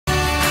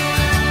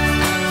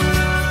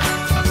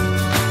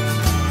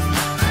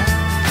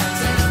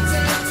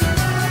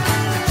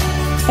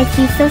It's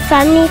Yusuf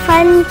Family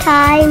Fun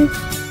Time.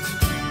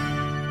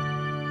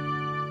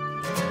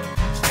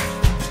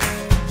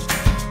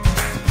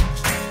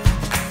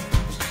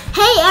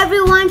 Hey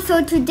everyone,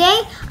 so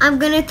today I'm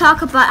going to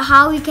talk about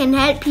how we can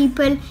help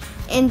people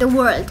in the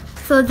world.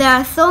 So there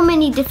are so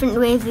many different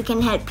ways we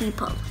can help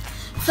people.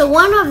 So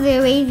one of the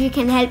ways we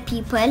can help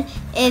people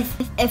is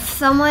if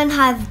someone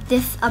has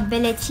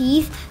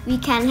disabilities, we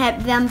can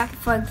help them.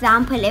 For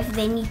example, if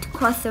they need to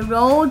cross the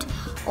road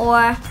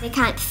or they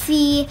can't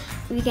see,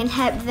 we can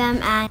help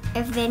them. And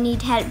if they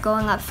need help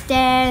going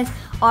upstairs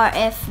or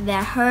if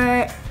they're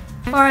hurt.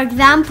 For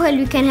example,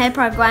 we can help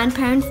our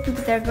grandparents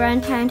because their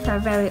grandparents are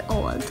very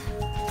old.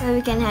 So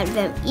we can help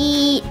them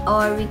eat,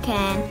 or we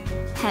can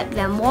help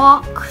them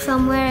walk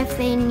somewhere if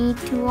they need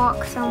to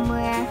walk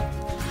somewhere.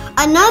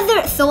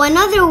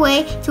 Another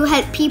way to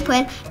help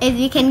people is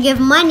we can give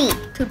money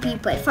to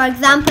people. For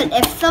example,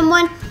 if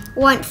someone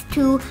wants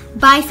to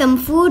buy some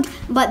food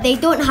but they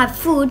don't have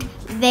food,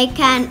 we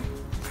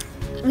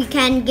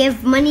can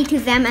give money to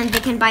them and they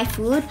can buy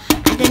food.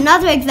 And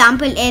another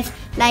example is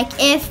like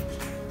if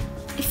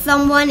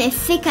someone is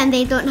sick and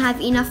they don't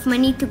have enough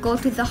money to go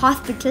to the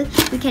hospital,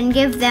 we can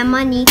give them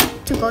money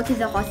to go to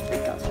the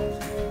hospital.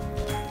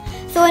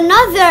 So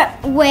another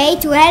way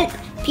to help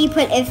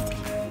people is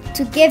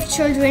to give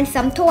children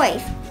some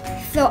toys.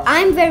 So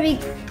I'm very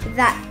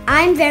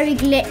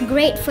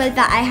grateful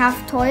that I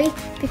have toys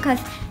because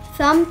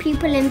some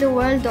people in the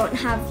world don't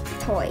have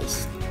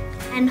toys.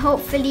 And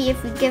hopefully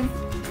if we give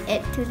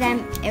it to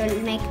them, it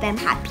will make them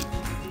happy.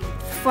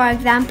 For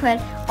example,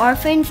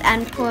 orphans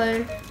and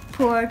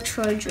poor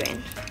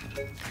children.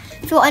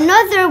 So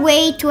another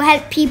way to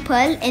help people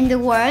in the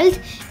world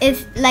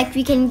is like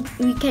we can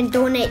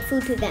donate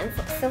food to them.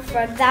 So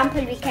for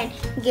example, we can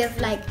give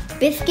like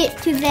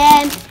biscuits to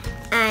them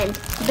and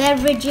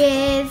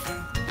beverages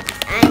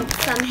and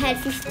some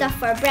healthy stuff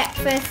for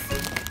breakfast.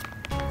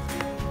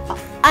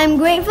 I'm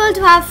grateful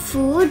to have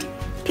food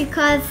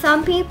because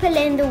some people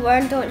in the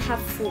world don't have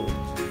food.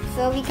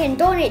 So we can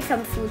donate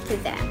some food to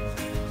them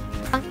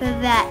so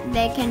that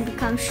they can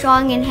become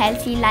strong and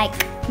healthy like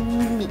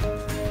me.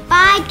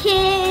 Bye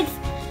kids!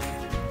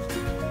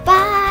 Bye!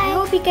 I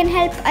hope we can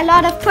help a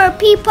lot of poor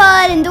people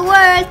in the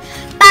world.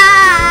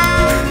 Bye!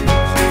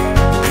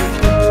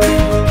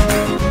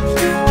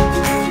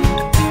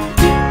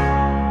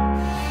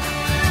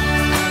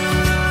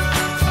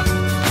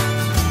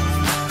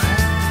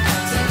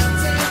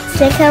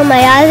 Check out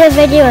my other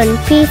video and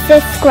please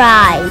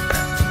subscribe.